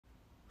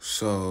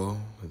So,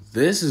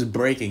 this is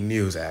breaking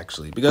news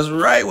actually, because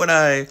right when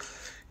I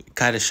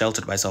kind of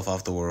sheltered myself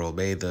off the world,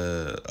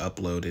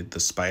 uploaded the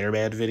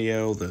Spider-Man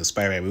video, the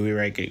Spider-Man movie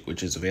ranking,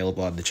 which is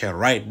available on the channel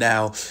right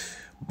now.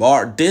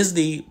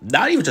 Disney,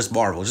 not even just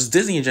Marvel, just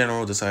Disney in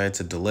general, decided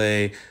to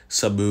delay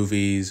some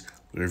movies,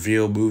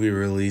 reveal movie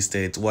release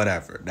dates,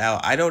 whatever. Now,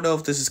 I don't know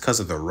if this is because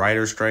of the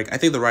writer's strike. I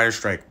think the writer's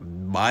strike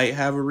might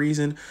have a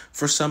reason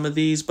for some of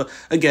these, but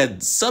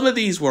again, some of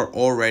these were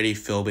already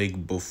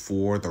filming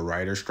before the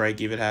writer's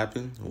strike even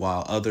happened,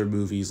 while other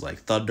movies like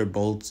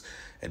Thunderbolts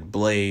and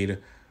Blade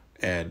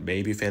and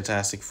maybe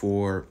Fantastic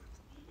Four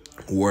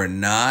were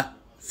not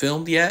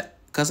filmed yet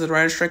because of the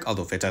writer's strike,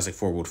 although Fantastic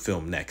Four would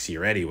film next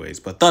year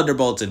anyways. But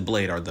Thunderbolts and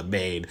Blade are the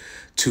main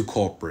two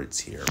culprits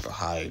here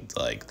behind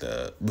like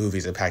the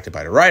movies impacted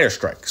by the writer's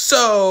strike.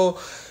 So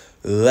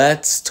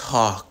let's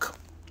talk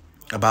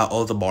about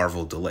all the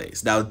Marvel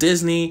delays. Now,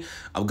 Disney,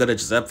 I'm going to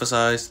just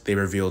emphasize, they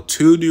revealed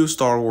 2 new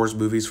Star Wars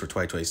movies for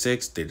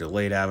 2026. They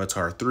delayed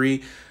Avatar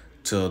 3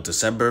 till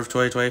December of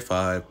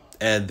 2025.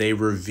 And they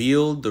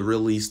revealed the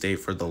release date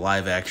for the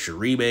live-action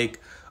remake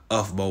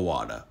of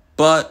Moana.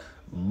 But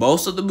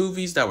most of the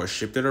movies that were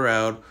shifted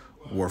around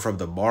were from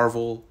the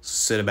Marvel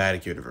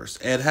Cinematic Universe.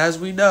 And as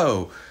we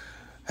know,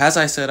 as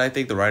I said, I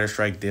think the writer's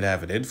strike did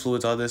have an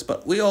influence on this,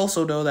 but we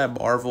also know that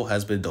Marvel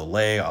has been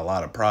delaying a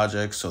lot of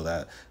projects so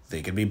that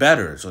they can be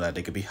better, so that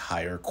they can be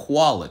higher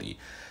quality.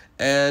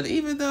 And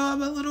even though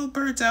I'm a little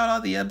burnt out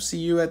on the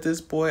MCU at this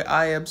point,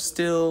 I am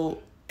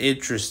still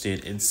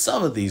interested in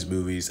some of these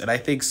movies, and I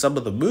think some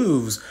of the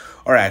moves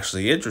are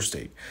actually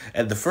interesting.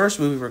 And the first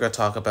movie we're going to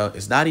talk about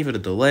is not even a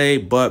delay,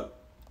 but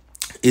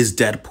is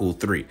Deadpool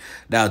 3.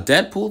 Now,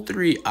 Deadpool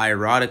 3,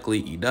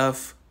 ironically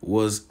enough,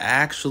 was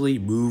actually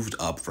moved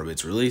up from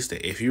its release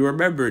date. If you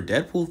remember,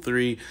 Deadpool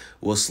 3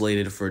 was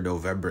slated for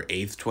November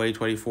 8th,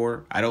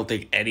 2024. I don't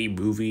think any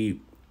movie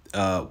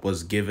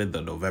was given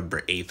the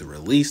November 8th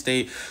release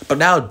date. But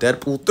now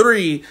Deadpool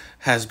 3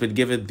 has been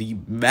given the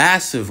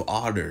massive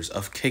honors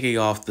of kicking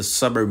off the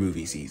summer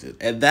movie season.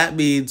 And that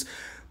means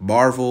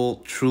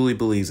Marvel truly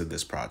believes in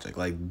this project.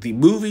 Like, the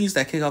movies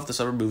that kick off the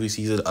summer movie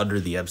season under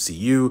the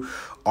MCU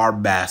are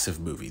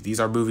massive movies. These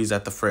are movies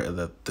that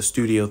the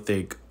studio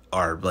think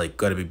are like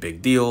going to be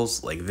big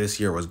deals. Like, this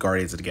year was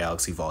Guardians of the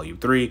Galaxy Volume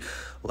 3.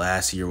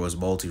 Last year was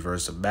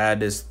Multiverse of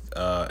Madness,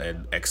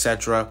 and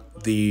etc.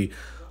 The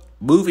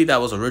movie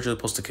that was originally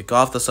supposed to kick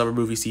off the summer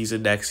movie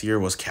season next year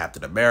was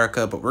Captain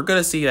America, but we're going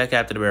to see that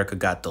Captain America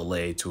got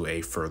delayed to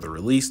a further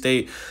release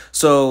date.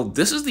 So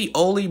this is the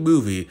only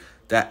movie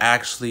that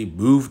actually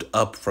moved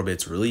up from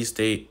its release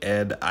date,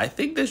 and I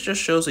think this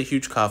just shows a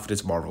huge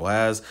confidence Marvel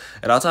has.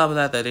 And on top of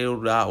that, they do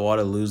not want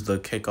to lose the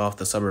kick off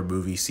the summer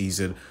movie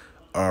season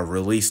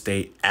release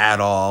date at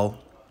all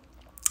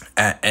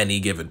at any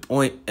given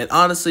point. And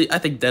honestly, I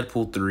think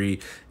Deadpool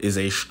 3 is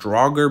a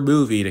stronger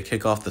movie to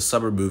kick off the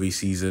summer movie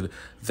season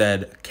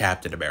than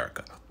Captain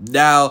America.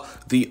 Now,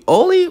 the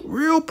only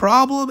real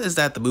problem is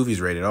that the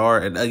movie's rated R.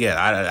 And again,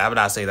 I'm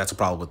not saying that's a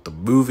problem with the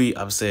movie.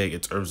 I'm saying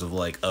in terms of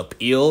like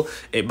appeal,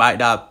 it might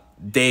not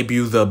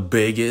debut the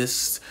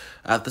biggest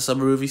at the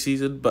summer movie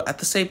season, but at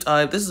the same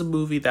time, this is a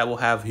movie that will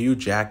have Hugh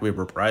Jackman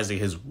reprising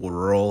his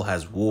role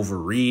as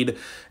Wolverine,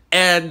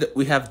 and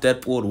we have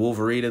Deadpool and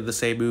Wolverine in the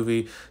same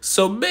movie,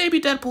 so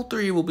maybe Deadpool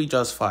 3 will be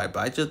just fine. But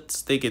I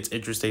just think it's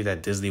interesting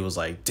that Disney was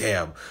like,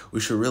 damn, we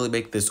should really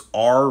make this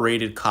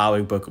R-rated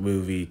comic book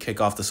movie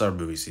kick off the summer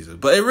movie season.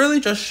 But it really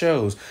just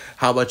shows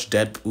how much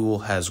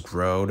Deadpool has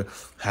grown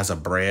as a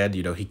brand.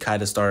 You know, he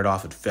kind of started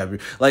off in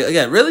February. Like,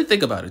 again, really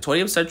think about it.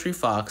 20th Century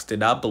Fox did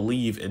not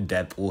believe in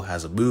Deadpool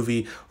as a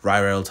movie.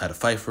 Ryan Reynolds had to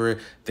fight for it.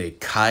 They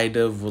kind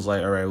of was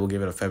like, all right, we'll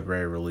give it a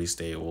February release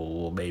date.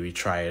 We'll maybe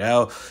try it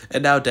out.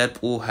 And now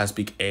Deadpool has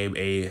become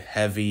a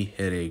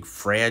heavy-hitting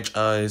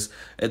franchise.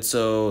 And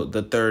so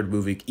the third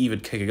movie, even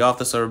kicking off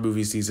the summer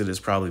movie season, is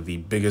probably the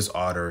biggest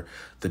honor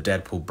the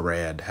Deadpool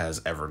brand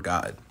has ever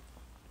gotten.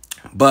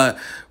 But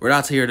we're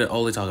not here to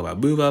only talk about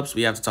move-ups.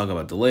 We have to talk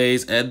about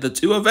delays. And the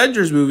 2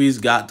 Avengers movies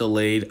got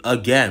delayed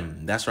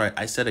again. That's right,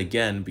 I said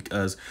again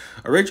because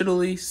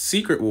originally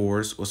Secret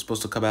Wars was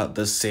supposed to come out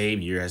the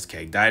same year as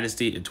Kang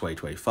Dynasty in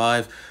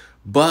 2025.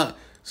 But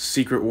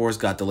Secret Wars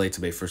got delayed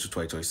to May 1st of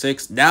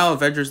 2026. Now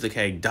Avengers the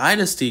Kang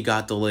Dynasty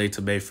got delayed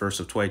to May 1st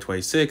of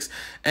 2026.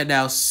 And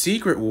now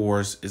Secret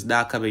Wars is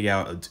not coming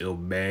out until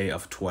May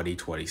of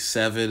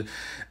 2027.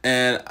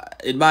 And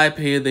in my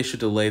opinion, they should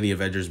delay the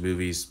Avengers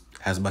movies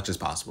as much as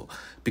possible,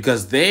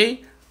 because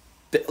they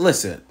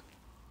listen,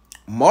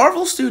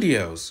 Marvel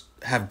Studios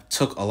have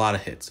took a lot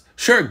of hits.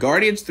 Sure,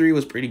 Guardians 3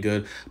 was pretty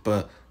good,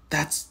 but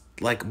that's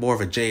like more of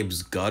a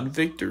James Gunn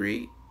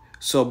victory.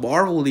 So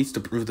Marvel needs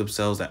to prove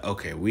themselves that,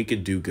 okay, we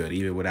can do good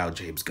even without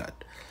James Gunn.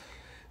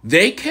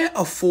 They can't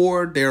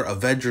afford their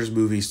Avengers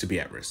movies to be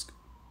at risk.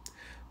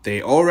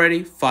 They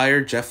already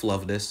fired Jeff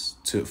Loveness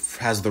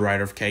as the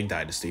writer of Kang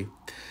Dynasty.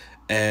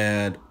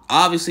 And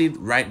obviously,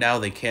 right now,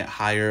 they can't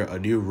hire a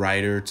new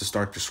writer to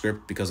start the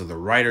script because of the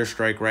writer's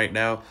strike right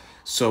now.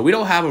 So we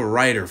don't have a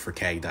writer for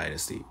Kang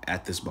Dynasty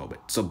at this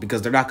moment. So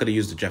because they're not going to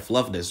use the Jeff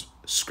Loveness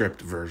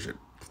script version.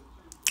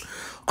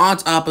 On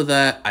top of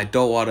that, I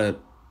don't want to,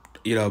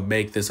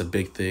 make this a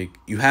big thing.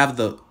 You have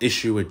the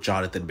issue with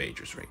Jonathan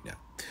Majors right now.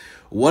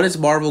 What is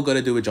Marvel going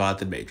to do with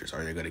Jonathan Majors?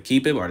 Are they going to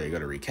keep him? Are they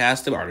going to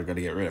recast him? Are they going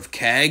to get rid of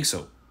Kang?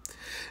 So,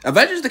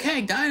 Avengers the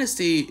Kang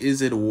Dynasty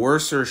is in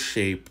worser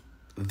shape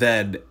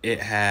than it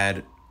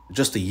had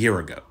just a year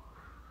ago.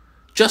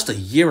 Just a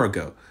year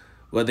ago,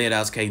 when they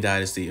announced Kang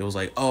Dynasty, it was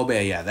like, oh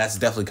man, yeah, that's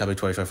definitely coming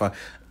 2025.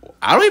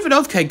 I don't even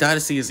know if Kang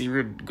Dynasty is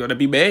even going to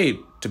be made,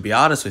 to be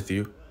honest with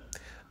you.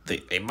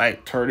 They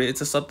might turn it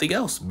into something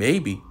else,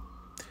 maybe.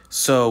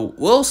 So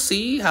we'll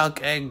see how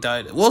Kang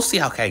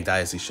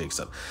Dynasty shakes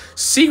up.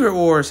 Secret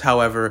Wars,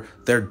 however,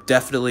 they're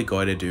definitely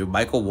going to do.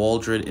 Michael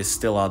Waldron is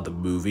still on the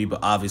movie, but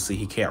obviously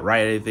he can't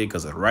write anything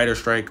because of the writer's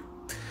strike.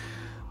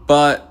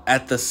 But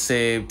at the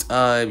same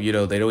time, they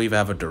don't even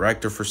have a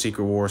director for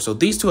Secret Wars. So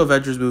these two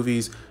Avengers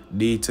movies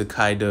need to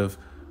kind of,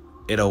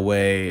 in a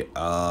way,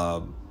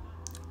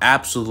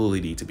 absolutely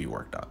need to be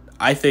worked on.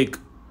 I think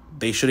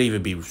they shouldn't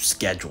even be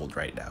scheduled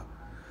right now.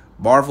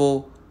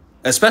 Marvel,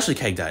 especially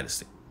Kang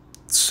Dynasty.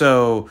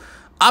 So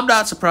I'm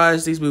not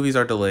surprised these movies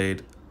are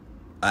delayed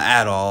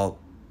at all.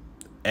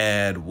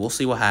 And we'll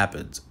see what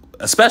happens,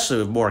 especially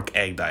with more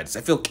Kang Dynasty.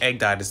 I feel Kang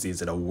Dynasty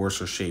is in a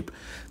worse shape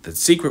than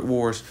Secret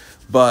Wars,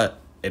 but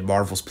in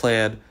Marvel's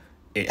plan,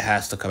 it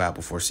has to come out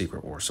before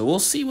Secret Wars. So we'll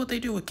see what they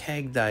do with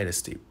Kang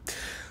Dynasty.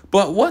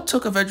 But what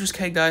took Avengers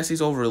Kang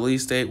Dynasty's over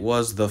release date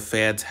was the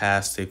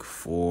Fantastic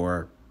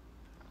Four,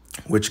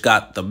 which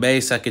got the May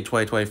 2nd,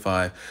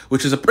 2025,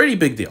 which is a pretty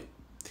big deal.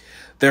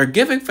 They're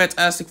giving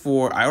Fantastic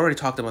Four, I already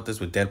talked about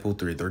this with Deadpool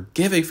 3, they're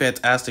giving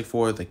Fantastic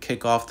Four to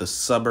kick off the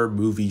summer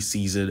movie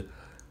season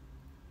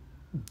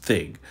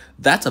thing.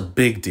 That's a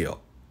big deal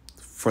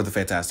for the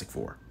Fantastic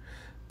Four,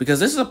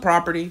 because this is a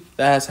property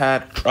that has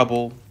had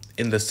trouble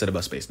in the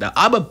cinema space. Now,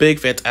 I'm a big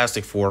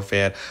Fantastic Four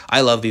fan.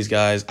 I love these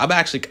guys. I'm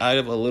actually kind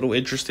of a little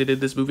interested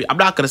in this movie. I'm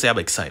not going to say I'm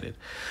excited,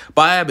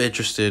 but I am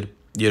interested.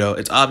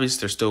 It's obvious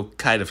they're still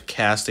kind of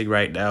casting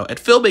right now, and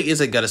filming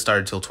isn't going to start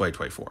until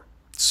 2024.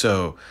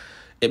 So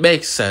it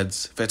makes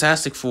sense.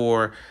 Fantastic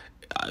Four,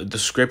 the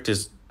script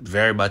is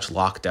very much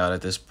locked down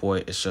at this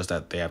point. It's just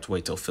that they have to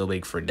wait till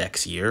filming for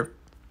next year,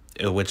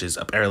 which is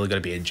apparently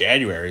going to be in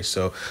January.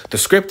 So the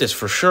script is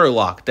for sure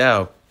locked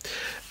down.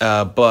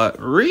 But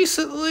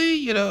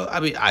recently,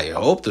 I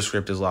hope the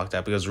script is locked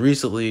out, because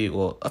recently,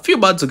 well, a few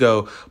months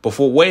ago,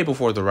 way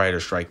before the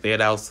writer's strike, they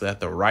announced that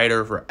the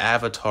writer for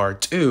Avatar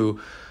 2,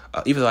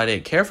 even though I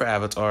didn't care for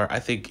Avatar, I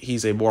think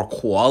he's a more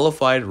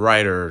qualified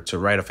writer to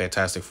write a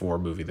Fantastic Four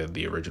movie than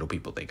the original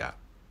people they got.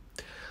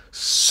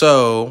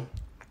 So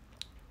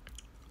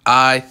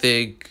I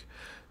think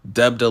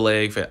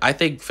I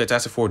think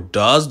Fantastic Four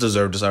does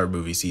deserve to start a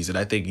movie season.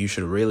 I think you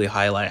should really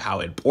highlight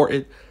how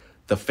important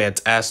the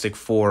Fantastic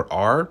Four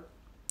are.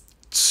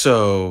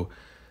 So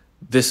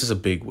this is a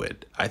big win.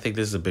 I think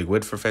this is a big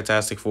win for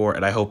Fantastic Four,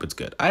 and I hope it's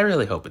good. I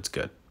really hope it's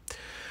good.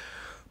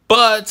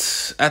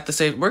 But at the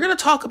same, we're going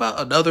to talk about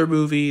another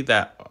movie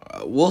that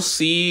we'll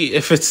see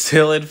if it's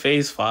still in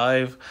Phase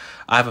 5.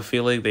 I have a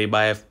feeling they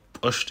might have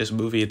pushed this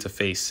movie into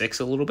Phase 6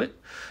 a little bit.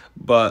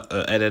 But,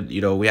 and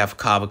then, we have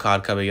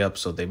Comic-Con coming up,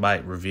 so they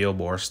might reveal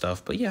more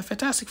stuff. But yeah,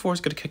 Fantastic Four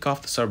is going to kick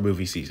off the summer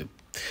movie season.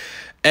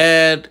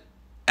 And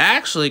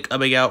actually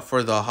coming out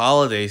for the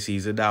holiday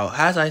season. Now,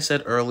 as I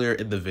said earlier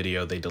in the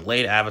video, they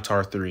delayed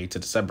Avatar 3 to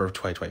December of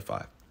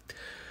 2025.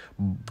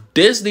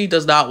 Disney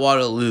does not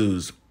want to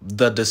lose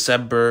the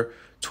December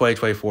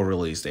 2024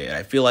 release date.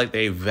 I feel like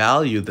they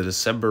value the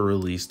December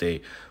release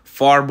date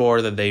far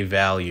more than they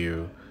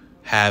value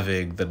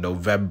having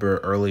the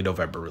early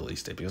November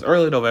release date, because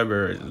early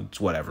November, it's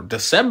whatever.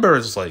 December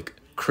is like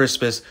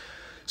Christmas.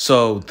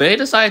 So they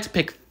decided to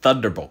pick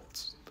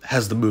Thunderbolts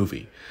as the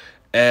movie.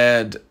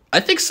 And I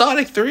think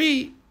Sonic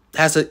 3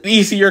 has an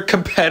easier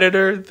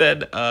competitor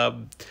than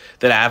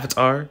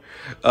Avatar.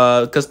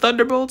 Because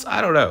Thunderbolts,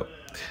 I don't know.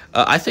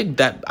 I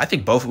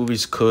think both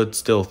movies could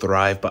still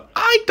thrive, but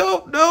I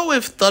don't know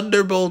if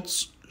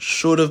Thunderbolts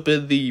should have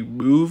been the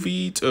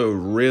movie to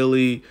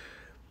really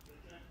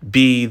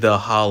be the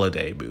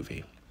holiday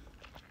movie.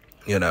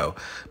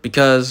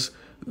 Because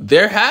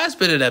there has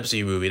been an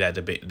MCU movie that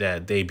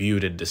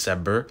debuted in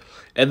December,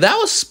 and that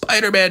was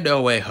Spider-Man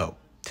No Way Home.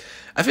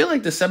 I feel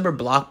like December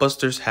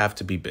blockbusters have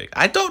to be big.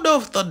 I don't know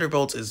if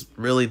Thunderbolts is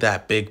really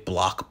that big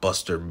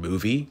blockbuster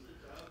movie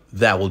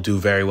that will do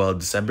very well in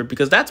December,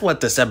 because that's what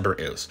December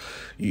is.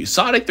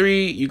 Sonic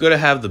 3, you're going to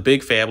have the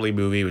big family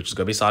movie, which is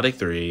going to be Sonic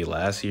 3.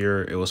 Last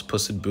year, it was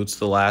Puss in Boots: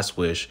 The Last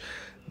Wish.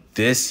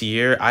 This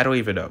year, I don't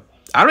even know.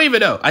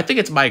 I think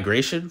it's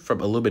Migration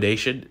from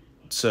Illumination.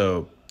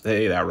 So,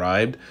 hey, that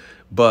rhymed.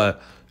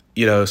 But,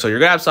 so you're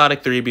going to have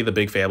Sonic 3 be the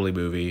big family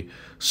movie.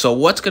 So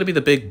what's going to be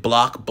the big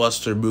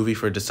blockbuster movie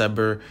for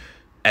December?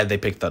 And they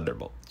picked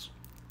Thunderbolts.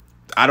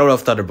 I don't know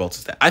if Thunderbolts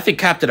is that. I think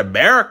Captain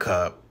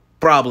America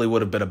probably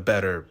would have been a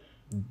better,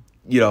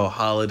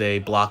 holiday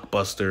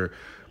blockbuster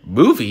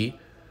movie.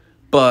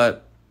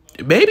 But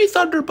maybe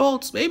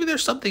Thunderbolts, maybe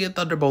there's something in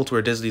Thunderbolts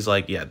where Disney's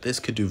like, yeah,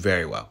 this could do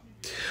very well.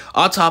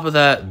 On top of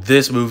that,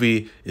 this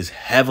movie is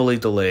heavily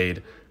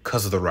delayed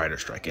because of the writer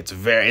strike.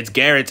 It's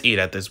guaranteed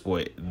at this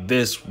point.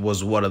 This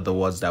was one of the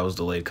ones that was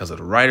delayed because of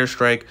the writer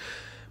strike,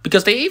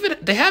 because they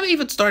haven't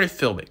even started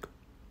filming.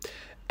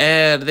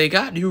 And they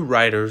got new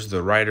writers,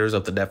 the writers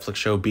of the Netflix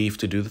show Beef,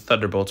 to do the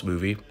Thunderbolts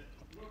movie.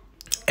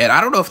 And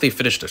I don't know if they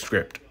finished the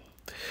script.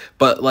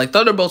 But, like,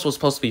 Thunderbolts was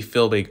supposed to be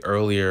filming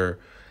earlier,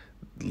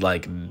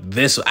 like,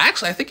 this...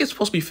 Actually, I think it's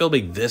supposed to be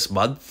filming this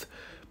month,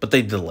 but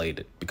they delayed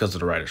it because of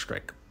the writer's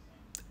strike.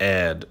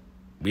 And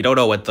we don't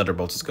know when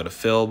Thunderbolts is going to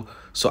film.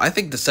 So I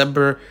think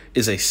December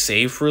is a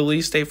safe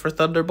release date for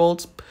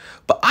Thunderbolts.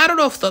 But I don't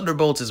know if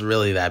Thunderbolts is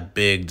really that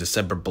big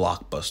December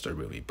blockbuster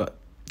movie. But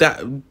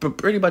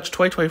pretty much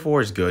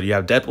 2024 is good. You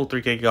have Deadpool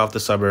 3 kicking off the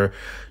summer.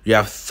 You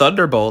have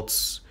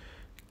Thunderbolts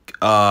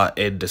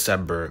in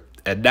December.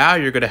 And now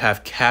you're going to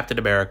have Captain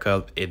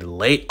America in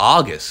late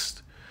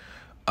August,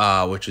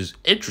 which is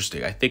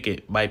interesting. I think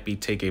it might be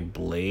taking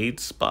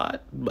Blade's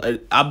spot.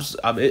 I'm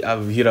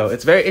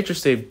it's very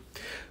interesting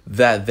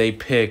that they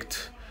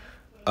picked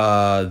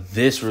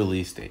this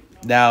release date.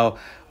 Now,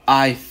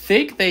 I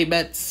think they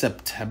meant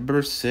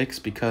September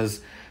 6th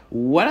because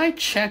when I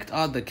checked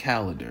on the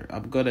calendar,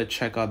 I'm going to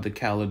check on the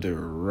calendar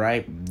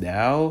right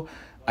now.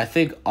 I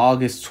think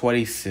August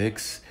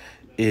 26th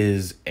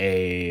is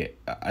a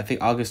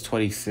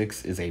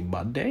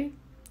Monday.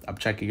 I'm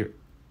checking it.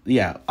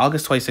 Yeah,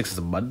 August 26th is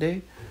a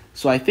Monday.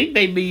 So I think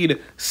they mean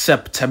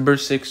September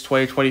 6th,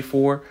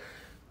 2024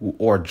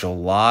 or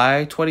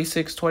July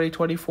 26th,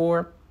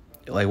 2024.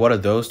 Like one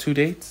of those two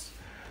dates.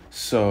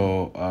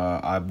 So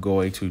I'm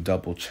going to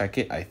double check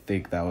it. I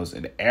think that was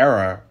an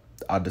error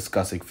on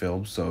discussing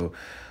films. So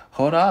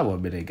hold on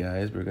 1 minute,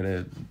 guys. We're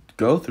going to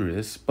go through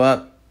this.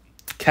 But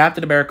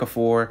Captain America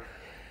 4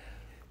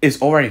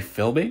 is already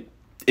filming.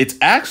 It's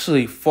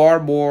actually far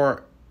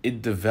more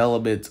in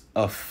development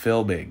of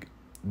filming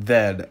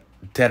than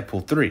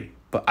Deadpool 3.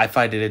 But I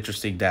find it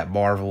interesting that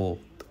Marvel,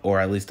 or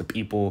at least the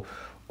people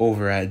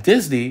over at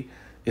Disney,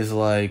 is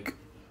like,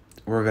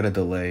 we're going to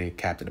delay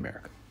Captain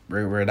America.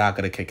 We're not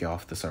going to kick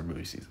off the summer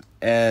movie season.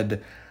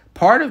 And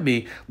part of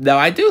me, now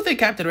I do think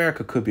Captain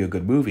America could be a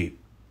good movie,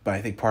 but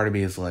I think part of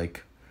me is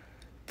like,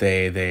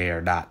 they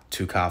are not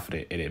too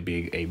confident in it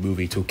being a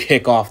movie to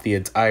kick off the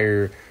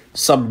entire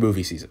summer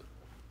movie season.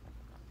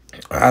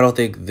 I don't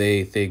think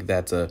they think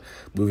that's a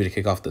movie to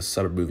kick off the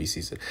summer movie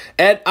season.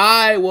 And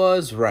I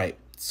was right.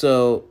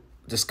 So,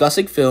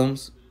 discussing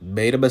films,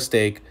 made a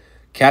mistake.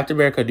 Captain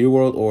America New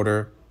World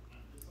Order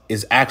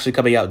is actually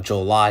coming out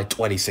July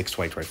 26,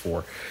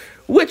 2024,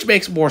 which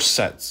makes more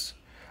sense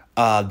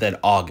than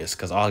August,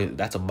 because August,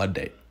 that's a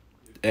Monday,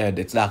 and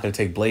it's not going to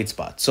take Blade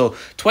spot. So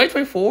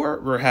 2024,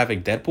 we're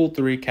having Deadpool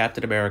 3,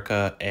 Captain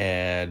America,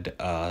 and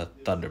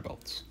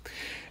Thunderbolts.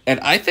 And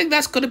I think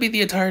that's going to be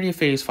the entirety of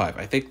Phase 5.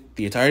 I think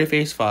the entirety of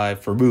Phase 5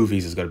 for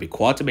movies is going to be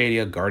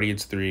Quantumania,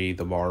 Guardians 3,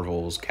 The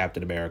Marvels,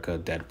 Captain America,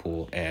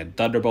 Deadpool, and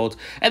Thunderbolts.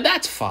 And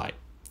that's fine.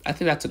 I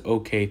think that's an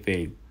okay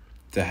thing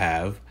to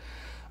have.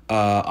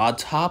 On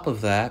top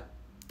of that,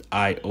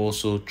 I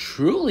also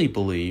truly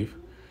believe,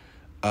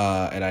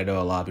 and I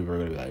know a lot of people are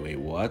going to be like, wait,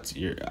 what?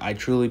 I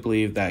truly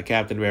believe that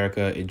Captain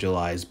America in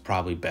July is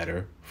probably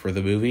better for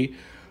the movie.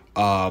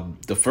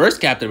 The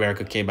first Captain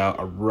America came out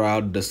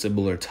around a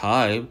similar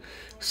time.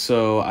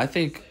 So I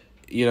think,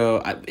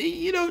 July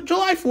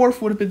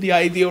 4th would have been the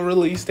ideal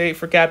release date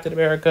for Captain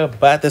America.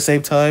 But at the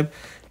same time,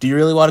 do you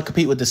really want to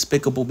compete with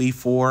Despicable Me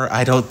 4?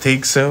 I don't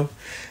think so.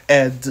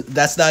 And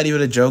that's not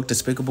even a joke.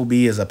 Despicable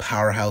Me is a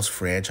powerhouse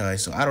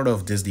franchise. So I don't know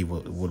if Disney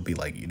would be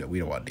like, we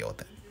don't want to deal with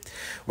that.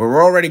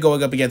 We're already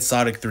going up against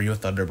Sonic 3 with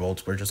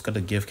Thunderbolts. We're just going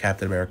to give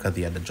Captain America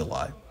the end of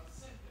July.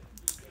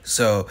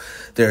 So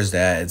there's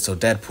that. And so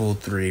Deadpool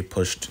 3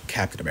 pushed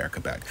Captain America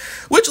back.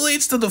 Which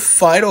leads to the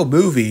final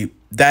movie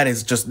that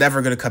is just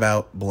never going to come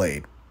out,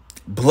 Blade.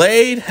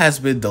 Blade has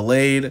been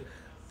delayed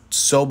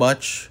so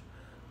much.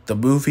 The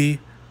movie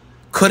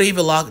couldn't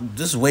even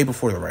this is way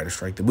before the writer's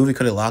strike. The movie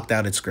couldn't lock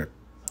down its script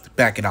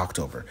back in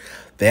October.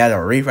 They had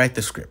to rewrite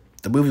the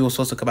script. The movie was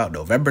supposed to come out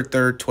November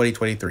 3rd,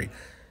 2023.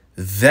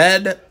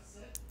 Then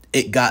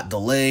it got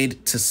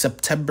delayed to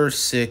September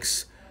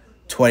 6th,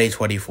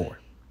 2024.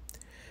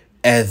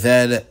 And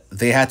then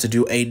they had to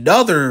do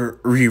another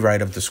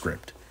rewrite of the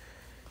script.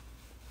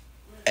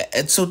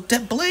 And so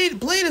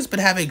Blade has been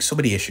having so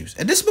many issues.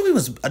 And this movie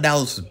was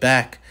announced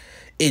back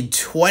in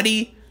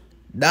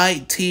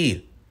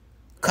 2019.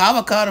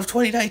 Comic-Con of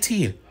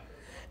 2019.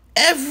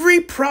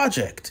 Every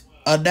project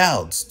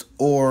announced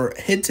or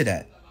hinted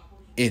at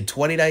in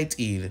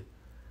 2019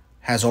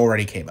 has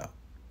already came out.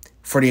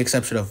 For the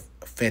exception of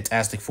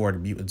Fantastic Four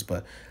and Mutants,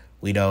 but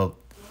we know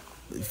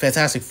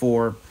Fantastic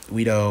Four,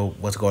 we know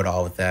what's going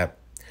on with that.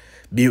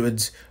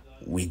 Mutants,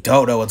 we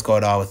don't know what's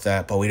going on with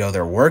that, but we know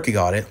they're working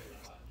on it.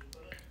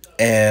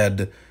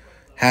 And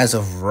as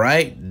of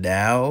right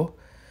now,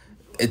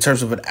 in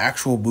terms of an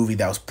actual movie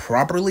that was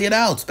properly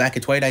announced back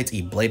in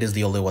 2019, Blade is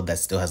the only one that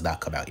still has not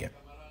come out yet.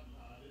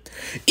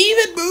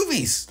 Even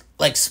movies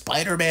like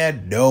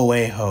Spider-Man No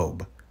Way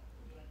Home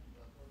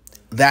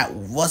that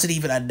wasn't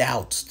even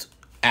announced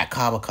at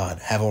Comic-Con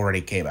have already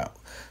came out.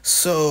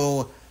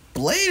 So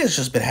Blade has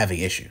just been having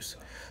issues.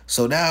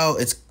 So now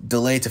it's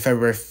delayed to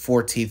February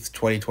 14th,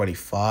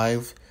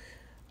 2025.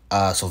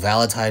 So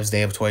Valentine's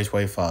Day of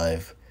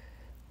 2025.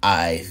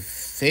 I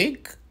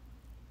think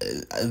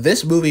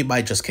this movie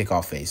might just kick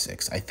off Phase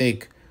 6. I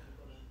think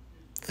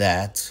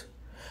that.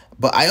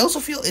 But I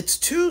also feel it's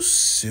too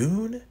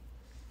soon.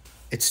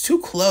 It's too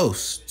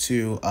close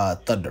to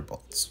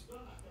Thunderbolts.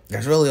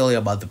 There's really only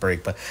a month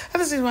break, but at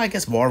the same time, I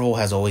guess Marvel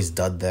has always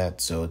done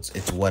that, so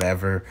it's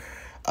whatever.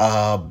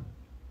 Um,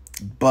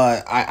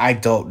 but I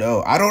don't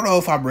know. I don't know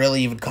if I'm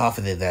really even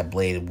confident that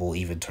Blade will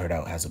even turn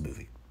out as a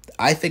movie.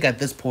 I think at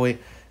this point,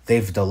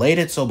 they've delayed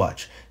it so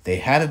much. They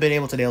haven't been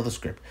able to nail the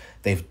script.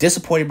 They've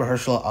disappointed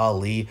Mahershala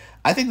Ali.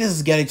 I think this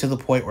is getting to the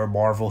point where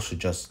Marvel should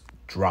just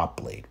drop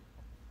Blade.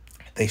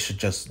 They should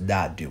just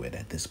not do it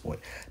at this point.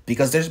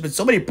 Because there's been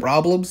so many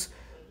problems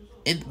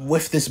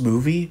with this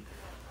movie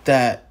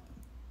that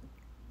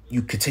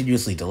you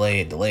continuously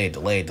delay it, delay it,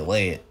 delay it,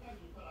 delay it.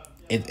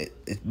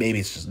 Maybe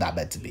it's just not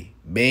meant to be.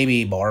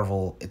 Maybe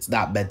Marvel, it's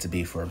not meant to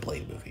be for a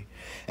Blade movie.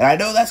 And I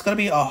know that's going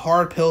to be a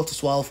hard pill to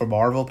swallow for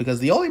Marvel because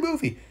the only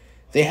movie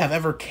they have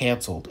ever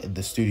canceled in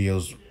the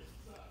studio's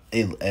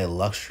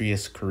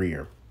illustrious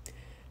career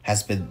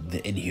has been the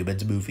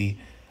Inhumans movie.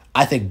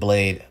 I think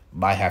Blade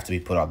might have to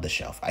be put on the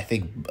shelf. I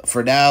think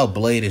for now,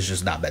 Blade is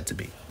just not meant to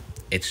be.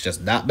 It's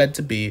just not meant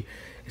to be.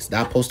 It's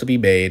not supposed to be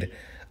made.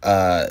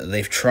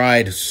 They've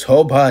tried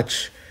so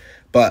much,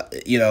 but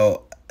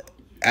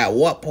at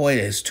what point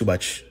is too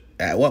much?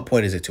 At what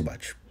point is it too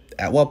much?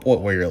 At what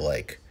point where you're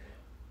like,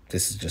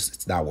 this is just,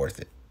 it's not worth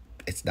it.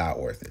 It's not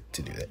worth it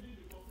to do that.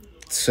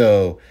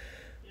 So,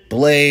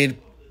 Blade,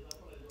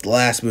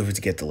 last movie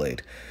to get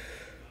delayed.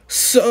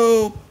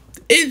 So,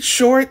 in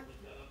short,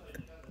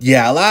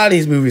 yeah, a lot of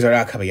these movies are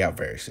not coming out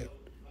very soon.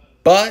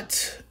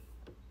 But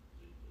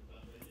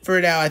for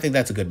now, I think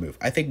that's a good move.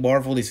 I think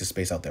Marvel needs to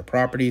space out their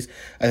properties.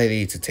 I think they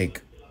need to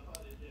take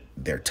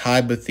their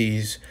time with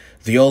these.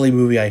 The only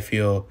movie I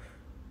feel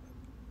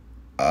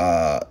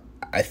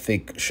I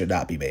think should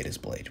not be made is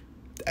Blade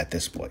at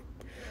this point.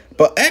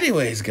 But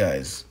anyways,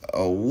 guys,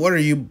 what are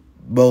you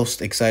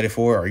most excited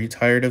for? Are you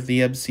tired of the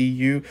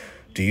MCU?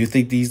 Do you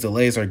think these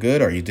delays are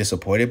good? Are you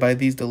disappointed by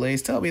these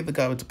delays? Tell me in the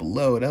comments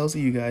below, and I'll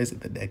see you guys in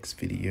the next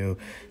video.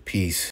 Peace.